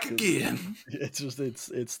 Back again. It's just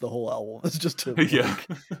it's the whole album. It's just him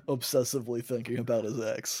obsessively thinking about his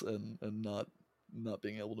ex and not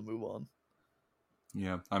being able to move on.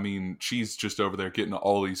 Yeah, I mean, she's just over there getting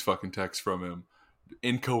all these fucking texts from him,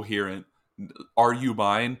 incoherent. Are you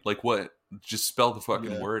mine? Like what? Just spell the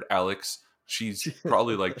fucking word, Alex. She's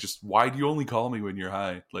probably like, just why do you only call me when you're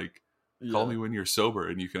high? Like, call me when you're sober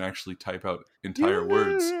and you can actually type out entire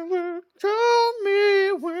words. Tell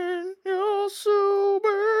me when you're sober.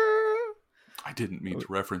 I didn't mean to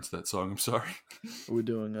reference that song. I'm sorry. Are we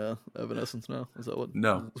doing Evanescence now? Is that what?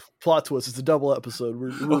 No. Plot twist. It's a double episode.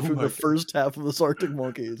 We're through the first half of the Arctic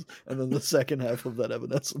Monkeys and then the second half of that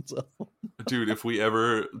Evanescence album. Dude, if we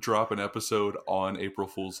ever drop an episode on April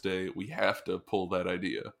Fool's Day, we have to pull that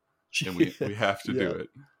idea. And we have to do it.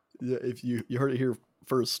 Yeah, if you heard it here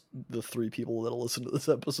first, the 3 people that'll listen to this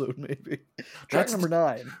episode, maybe. Track number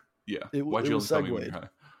 9. Yeah. Why'd you only call me when you're high?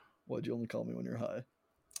 Why'd you only call me when you're high?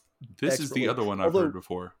 This is the other one I've heard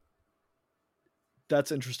before.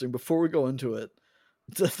 That's interesting. Before we go into it,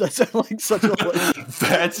 that sounds like such a like,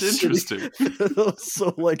 that's interesting.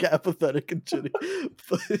 So like apathetic and shitty.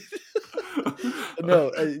 But,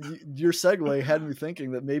 no, your segue had me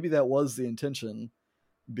thinking that maybe that was the intention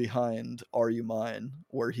behind "Are You Mine,"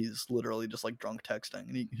 where he's literally just like drunk texting,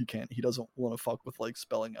 and he doesn't want to fuck with like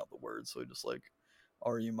spelling out the words, so he just like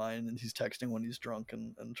 "Are you mine?" and he's texting when he's drunk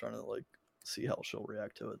and trying to like see how she'll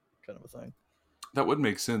react to it, kind of a thing. That would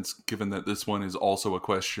make sense, given that this one is also a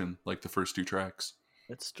question, like the first 2 tracks.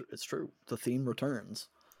 It's true. The theme returns,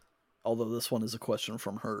 although this one is a question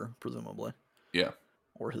from her, presumably. Yeah.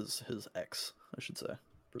 Or his ex, I should say,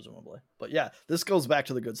 presumably. But yeah, this goes back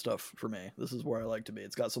to the good stuff for me. This is where I like to be.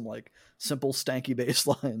 It's got some like simple, stanky bass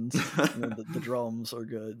lines. The drums are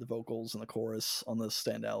good. The vocals and the chorus on this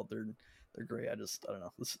stand out. They're great. I don't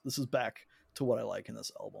know. This is back to what I like in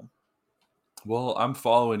this album. Well, I'm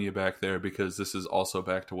following you back there because this is also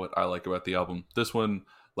back to what I like about the album. This one,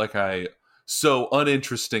 like I so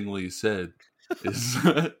uninterestingly said, is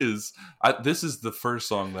this is the first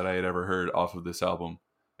song that I had ever heard off of this album,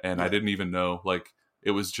 and I didn't even know. Like,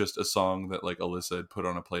 it was just a song that like Alyssa had put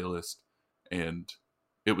on a playlist, and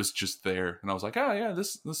it was just there, and I was like, oh yeah,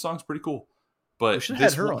 this song's pretty cool. But you should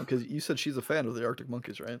have had her on because you said she's a fan of the Arctic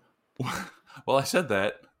Monkeys, right? Well, I said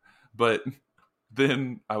that, but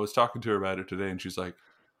then I was talking to her about it today, and she's like,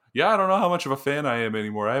 yeah, I don't know how much of a fan I am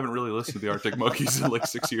anymore. I haven't really listened to the Arctic Monkeys in like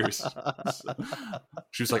 6 years. So,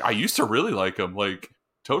 she was like, I used to really like them, like,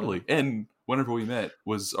 totally. And whenever we met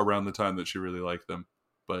was around the time that she really liked them.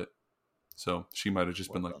 But, so she might have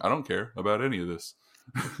just been like, I don't care about any of this.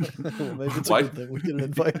 Well, maybe it's a good thing we didn't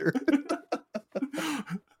invite her.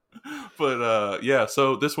 But, yeah,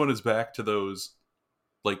 so this one is back to those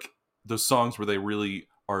songs where they really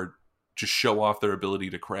are just show off their ability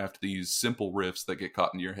to craft these simple riffs that get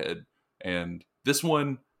caught in your head. And this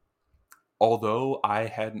one, although I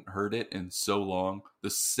hadn't heard it in so long, the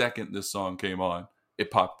second this song came on,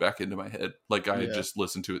 it popped back into my head. Like I had just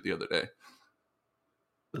listened to it the other day.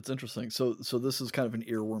 That's interesting. So this is kind of an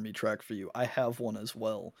earwormy track for you. I have one as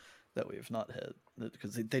well that we've not hit,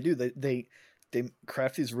 because they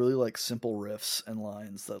craft these really like simple riffs and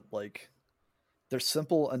lines that like they're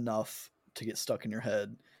simple enough to get stuck in your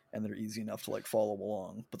head, and they're easy enough to like follow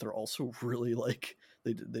along, but they're also really like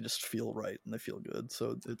they just feel right and they feel good.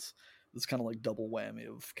 So it's kind of like double whammy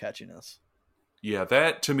of catchiness. Yeah,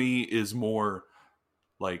 that to me is more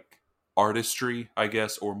like artistry, I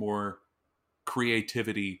guess, or more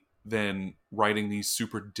creativity than writing these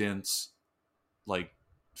super dense, like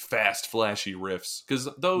fast, flashy riffs. Because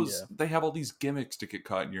those, Yeah. they have all these gimmicks to get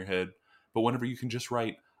caught in your head. But whenever you can just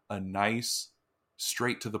write a nice,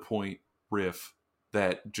 straight to the point riff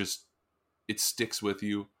that just, it sticks with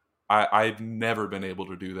you. I've never been able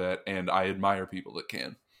to do that, and I admire people that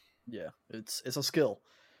can. Yeah, it's a skill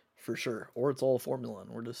for sure, or it's all a formula, and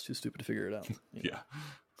we're just too stupid to figure it out. Yeah,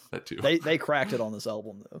 that too. They cracked it on this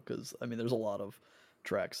album though, because I mean, there's a lot of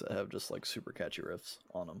tracks that have just like super catchy riffs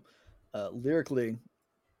on them. Lyrically,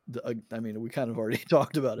 I mean, we kind of already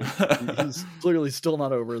talked about it. He's clearly still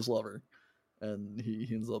not over his lover, and he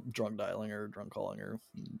ends up drunk dialing her, drunk calling her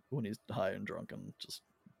when he's high and drunk, and just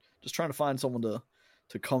trying to find someone to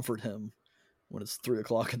comfort him when it's 3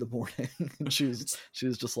 o'clock in the morning. And she was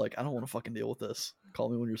just like, I don't want to fucking deal with this. Call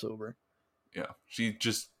me when you're sober. Yeah, she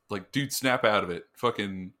just like, dude, snap out of it.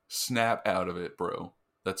 Fucking snap out of it, bro.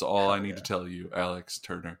 That's all I need to tell you, Alex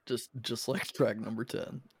Turner. Just like track number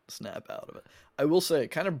 10, snap out of it. I will say,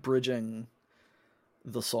 kind of bridging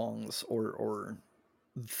the songs or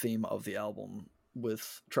theme of the album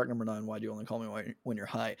with track number 9, Why Do You Only Call Me When You're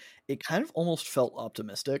High, it kind of almost felt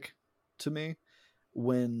optimistic to me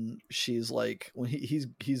when she's like, when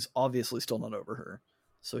he's obviously still not over her,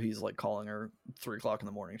 so he's like calling her 3 o'clock in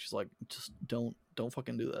the morning. She's like, just don't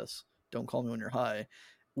fucking do this, don't call me when you're high,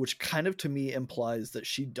 which kind of to me implies that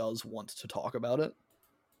she does want to talk about it.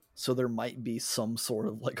 So there might be some sort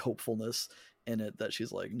of like hopefulness in it that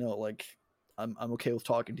she's like, no, like I'm okay with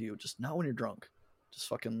talking to you, just not when you're drunk. Just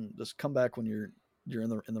come back when you're in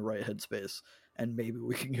the right headspace, and maybe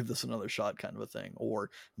we can give this another shot, kind of a thing, or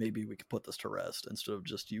maybe we can put this to rest instead of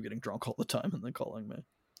just you getting drunk all the time and then calling me.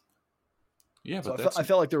 Yeah, So but I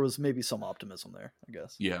felt like there was maybe some optimism there, I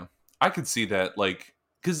guess. Yeah, I could see that, like,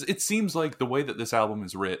 because it seems like the way that this album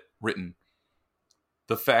is written,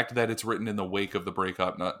 the fact that it's written in the wake of the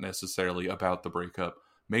breakup, not necessarily about the breakup,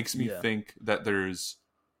 makes me think that there's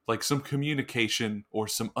like some communication or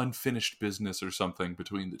some unfinished business or something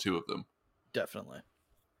between the two of them. Definitely.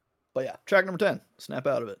 But yeah, track number 10, snap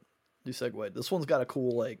out of it. You segued. This one's got a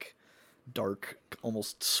cool, like, dark,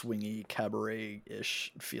 almost swingy,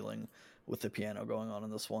 cabaret-ish feeling with the piano going on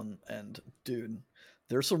in this one. And dude,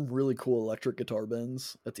 there's some really cool electric guitar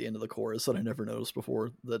bends at the end of the chorus that I never noticed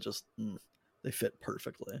before that just they fit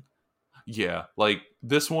perfectly. Yeah, like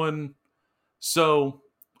this one. So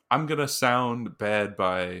I'm gonna sound bad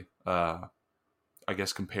by I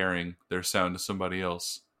guess comparing their sound to somebody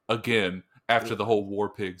else again after the whole War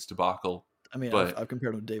Pigs debacle. I mean, but I've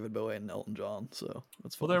compared with David Bowie and Elton John, so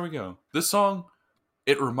that's fun. Well, there we go. This song,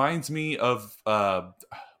 it reminds me of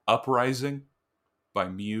Uprising by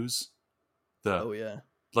Muse. Oh yeah,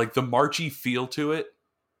 like the marchy feel to it,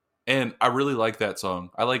 and I really like that song.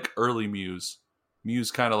 I like early Muse.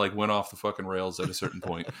 Muse kind of like went off the fucking rails at a certain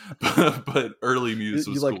point, but early Muse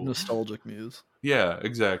was you like cool. Nostalgic Muse. Yeah,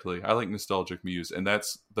 exactly. I like nostalgic Muse, and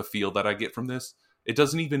that's the feel that I get from this. It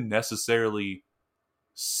doesn't even necessarily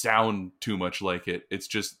sound too much like it. It's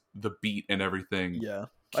just the beat and everything. Yeah,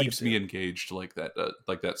 keeps me engaged like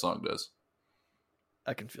that song does.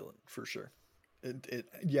 I can feel it for sure. It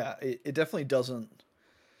definitely doesn't.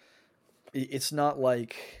 It's not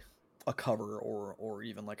like a cover or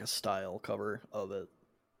even like a style cover of it,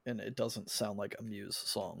 and it doesn't sound like a Muse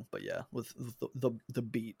song. But yeah, with the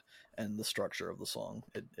beat and the structure of the song,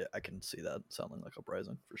 I can see that sounding like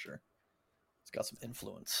Uprising for sure. It's got some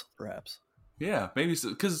influence, perhaps. Yeah, maybe so,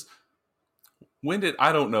 because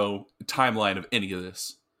I don't know timeline of any of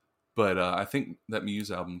this, but I think that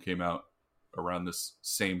Muse album came out around this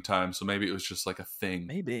same time, so maybe it was just like a thing.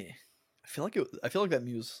 Maybe. I feel like that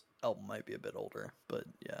Muse album might be a bit older, but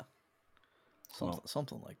yeah,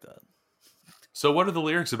 something like that. So what are the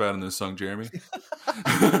lyrics about in this song, Jeremy?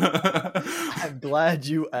 I'm glad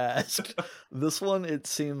you asked. This one, it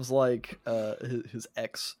seems like his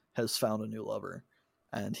ex has found a new lover,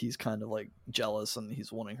 and he's kind of like jealous, and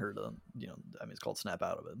he's wanting her to, I mean, it's called Snap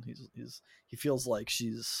Out of It. He feels like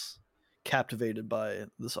she's captivated by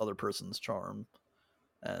this other person's charm,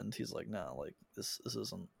 and he's like, no, like this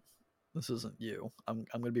isn't you. I'm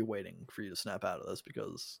gonna be waiting for you to snap out of this,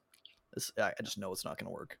 because I just know it's not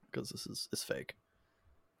gonna work, because it's fake.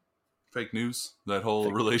 Fake news. That whole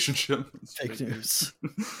fake relationship. Fake news.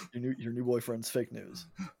 Your new boyfriend's fake news.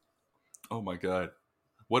 Oh my god.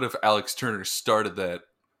 What if Alex Turner started that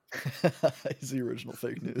He's the original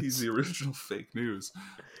fake news. He's the original fake news.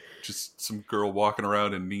 Just some girl walking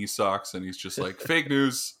around in knee socks, and he's just like, fake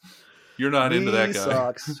news. You're not into that guy. Knee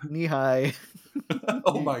socks, knee high.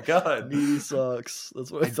 Oh my god. Knee socks.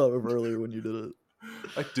 That's what I thought of earlier when you did it.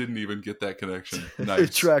 I didn't even get that connection.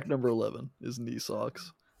 Nice. Track number 11 is knee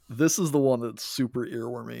socks. This is the one that's super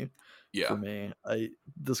earwormy for me.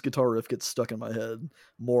 This guitar riff gets stuck in my head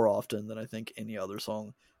more often than I think any other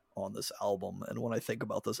song on this album. And when I think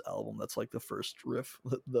about this album, that's like the first riff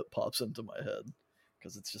that pops into my head.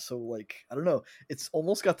 Because it's just so like, I don't know. It's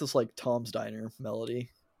almost got this like Tom's Diner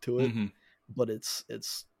melody to it, but it's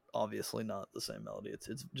obviously not the same melody.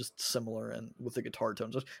 It's just similar, and with the guitar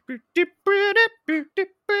tones, it's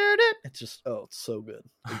just it's so good.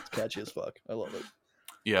 It's catchy as fuck. I love it.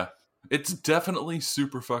 Yeah, it's definitely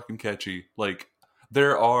super fucking catchy. Like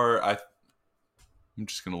there are, I'm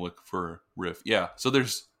just gonna look for a riff. Yeah, so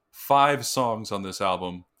there's 5 songs on this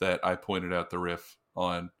album that I pointed out the riff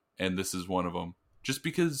on, and this is one of them. Just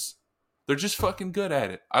because they're just fucking good at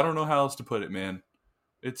it. I don't know how else to put it, man.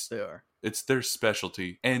 It's their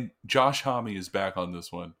specialty. And Josh Homme is back on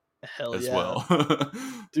this one. Hell as yeah. well.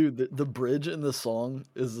 Dude, the bridge in this song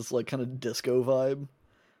is this like kind of disco vibe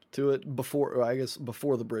to it. Before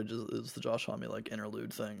the bridge is the Josh Homme like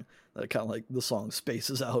interlude thing. That kind of like the song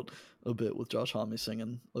spaces out a bit with Josh Homme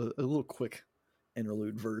singing a little quick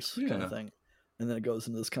interlude verse kind of thing. And then it goes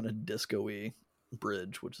into this kind of disco-y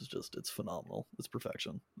bridge, which is just, it's phenomenal. It's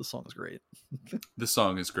perfection. The song's great. This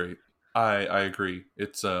song is great. I agree.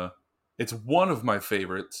 It's one of my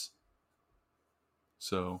favorites.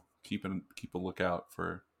 So keep a lookout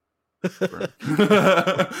for kind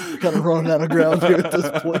of running out of ground here at this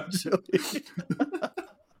point, Joey.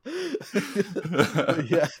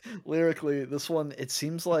 Yeah, lyrically, this one, it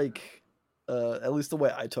seems like at least the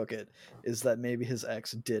way I took it is that maybe his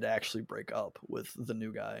ex did actually break up with the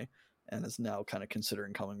new guy and is now kind of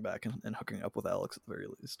considering coming back and hooking up with Alex at the very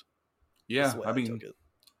least. Yeah, I mean,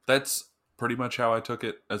 that's pretty much how I took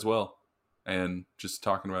it as well. And just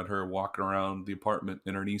talking about her walking around the apartment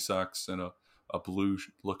in her knee socks and a blue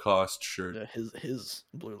Lacoste shirt. Yeah, his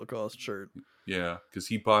blue Lacoste shirt. Yeah, because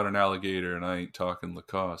he bought an alligator and I ain't talking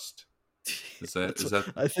Lacoste. Is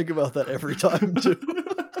that? I think about that every time too.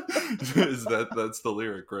 That's the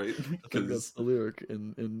lyric, right? I think that's the lyric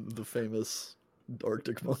in the famous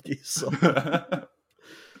Arctic Monkeys song.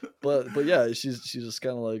 but yeah, she's just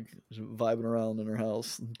kind of like vibing around in her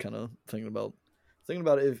house, and kind of thinking about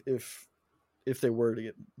if they were to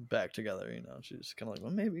get back together, you know, she's kind of like,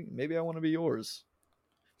 well, maybe I want to be yours,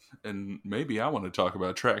 and maybe I want to talk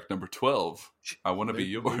about track number 12. I want to be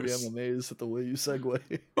yours. Maybe I'm amazed at the way you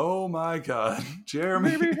segue. Oh my god,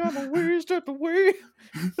 Jeremy! Maybe I'm amazed at the way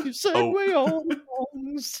you segue all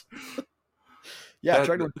songs. Yeah,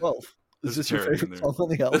 track number 12. Is this your favorite song on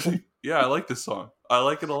the album? Yeah, I like this song. I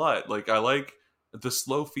like it a lot. Like, I like the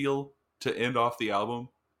slow feel to end off the album.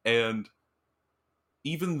 And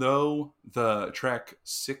even though the track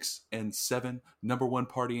 6 and 7, Number One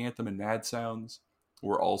Party Anthem and Mad Sounds,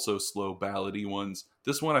 were also slow ballady ones,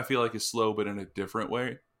 this one I feel like is slow, but in a different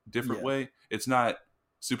way. Way. It's not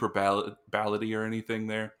super ballady or anything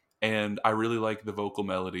there. And I really like the vocal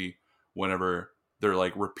melody whenever they're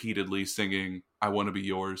like repeatedly singing I Want to Be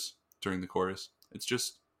Yours during the chorus. It's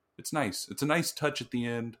nice. It's a nice touch at the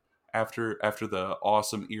end after the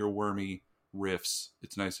awesome earwormy riffs.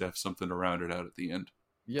 It's nice to have something to round it out at the end.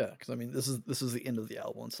 Yeah, because I mean, this is the end of the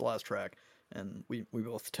album. It's the last track, and we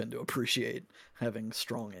both tend to appreciate having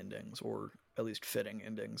strong endings, or at least fitting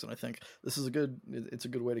endings. And I think this is a good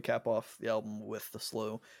way to cap off the album with the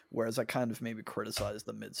slow. Whereas I kind of maybe criticized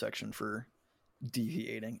the midsection for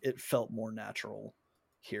deviating. It felt more natural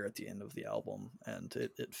here at the end of the album, and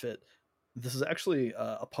it fit. This is actually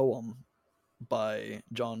a poem by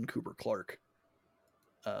John Cooper Clarke.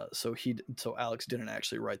 So Alex didn't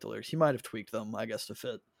actually write the lyrics. He might have tweaked them, I guess, to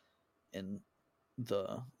fit in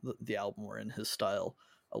the album or in his style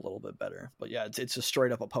a little bit better. But yeah, it's just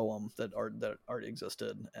straight up a poem that already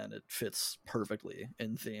existed, and it fits perfectly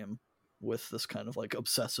in theme with this kind of like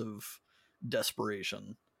obsessive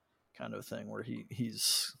desperation kind of thing, where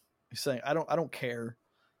he's saying, I don't care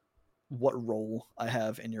what role I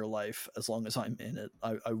have in your life as long as I'm in it.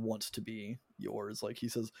 I want to be yours. Like he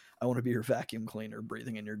says, I want to be your vacuum cleaner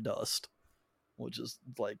breathing in your dust, which is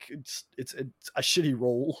like it's a shitty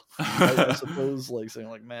role, I suppose. Like saying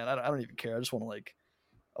like, man, I don't even care. I just want to like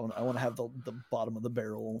I want to have the bottom of the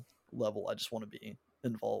barrel level. I just want to be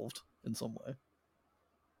involved in some way.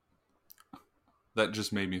 That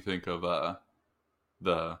just made me think of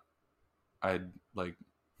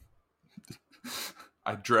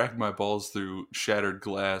I dragged my balls through shattered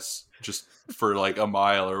glass just for like a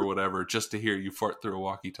mile or whatever, just to hear you fart through a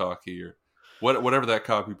walkie-talkie or whatever that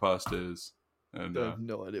copy pasta is. And I have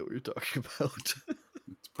no idea what you're talking about.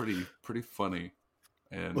 it's pretty funny.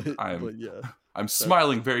 And but I'm yeah, I'm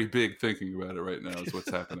smiling very big thinking about it right now is what's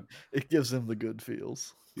happening. it gives him the good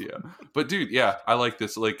feels. Yeah. But dude, yeah, I like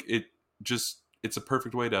this. Like it's a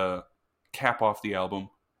perfect way to cap off the album.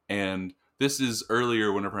 And this is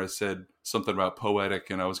earlier whenever I said something about poetic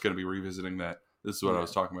and I was going to be revisiting that. This is what I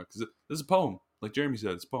was talking about. Because this is a poem. Like Jeremy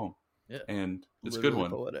said, it's a poem. Yeah. And it's Really a good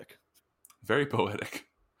one. Poetic. Very poetic.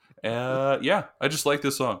 Yeah, I just like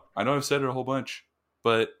this song. I know I've said it a whole bunch,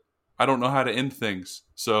 but I don't know how to end things.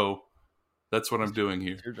 So that's what I'm doing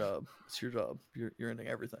here. It's your job. It's your job. You're ending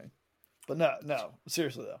everything. But no.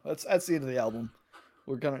 Seriously though, that's the end of the album.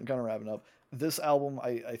 We're kind of wrapping up. This album,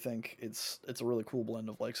 I think it's a really cool blend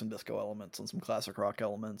of like some disco elements and some classic rock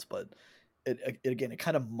elements, but it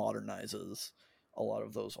kind of modernizes a lot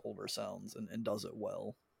of those older sounds and does it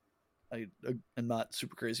well. I'm not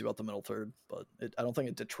super crazy about the middle third, but I don't think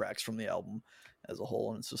it detracts from the album as a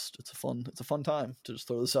whole, and it's a fun time to just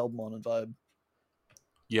throw this album on and vibe.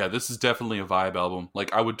 Yeah, this is definitely a vibe album.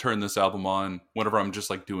 Like I would turn this album on whenever I'm just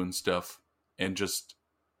like doing stuff and just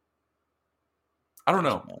I don't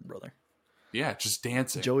know, brother. Yeah, just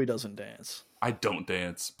dancing. Joey doesn't dance. I don't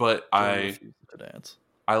dance, but Joey I refuses to dance.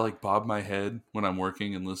 I like bob my head when I'm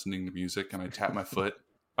working and listening to music, and I tap my foot.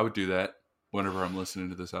 I would do that whenever I'm listening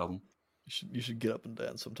to this album. You should get up and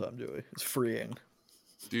dance sometime, Joey. It's freeing.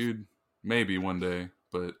 Dude, maybe one day,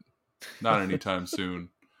 but not anytime soon.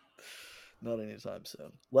 Not anytime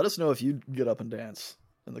soon. Let us know if you get up and dance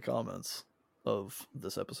in the comments of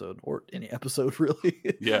this episode or any episode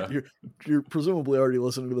really. Yeah. You're presumably already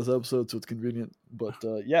listening to this episode, so it's convenient. But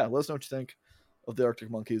yeah, let us know what you think of the Arctic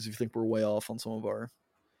Monkeys. If you think we're way off on some of our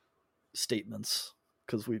statements,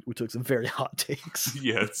 because we took some very hot takes.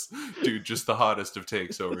 Yes, dude, just the hottest of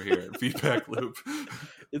takes over here at Feedback Loop.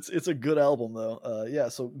 It's a good album though. Yeah,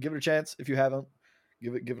 so give it a chance if you haven't.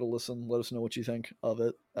 Give it a listen. Let us know what you think of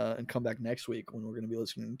it, and come back next week when we're going to be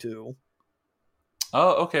listening to.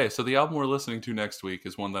 Oh, okay. So the album we're listening to next week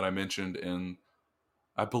is one that I mentioned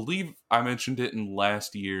I believe I mentioned it in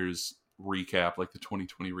last year's recap, like the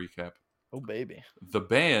 2020 recap. Oh, baby. The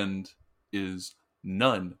band is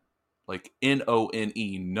None, like None,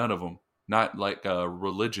 none of them, not like a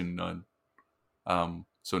religion None.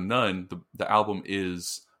 So None, the album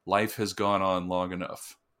is Life Has Gone On Long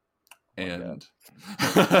Enough. And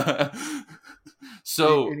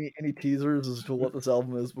so any teasers as to what this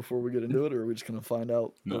album is before we get into it, or are we just gonna find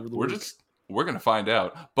out? No, we're gonna find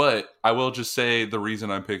out. But I will just say the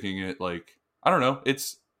reason I'm picking it, like I don't know,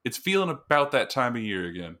 it's feeling about that time of year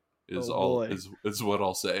again. Is what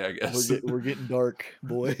I'll say, I guess. We're getting dark,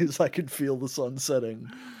 boys. I can feel the sun setting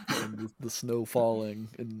and the snow falling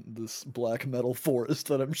in this black metal forest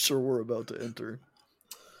that I'm sure we're about to enter.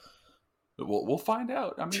 We'll find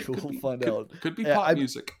out. I mean, we'll find out. Could be pop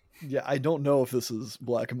music. Yeah, I don't know if this is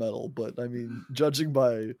black metal, but I mean, judging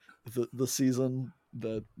by the season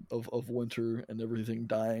of winter and everything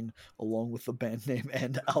dying, along with the band name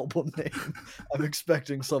and album name, I'm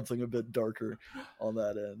expecting something a bit darker on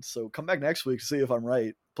that end. So come back next week to see if I'm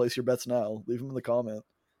right. Place your bets now. Leave them in the comment.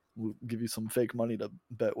 We'll give you some fake money to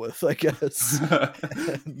bet with, I guess.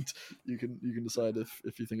 And you can decide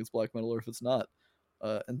if you think it's black metal or if it's not.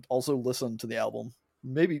 And also listen to the album.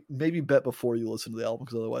 Maybe bet before you listen to the album,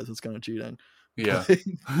 because otherwise it's kind of cheating. Yeah.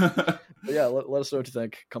 But yeah, let us know what you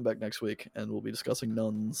think. Come back next week and we'll be discussing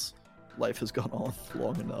Nuns. Life Has Gone On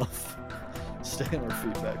Long Enough. Stay in our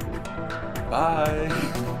feedback loop. Bye.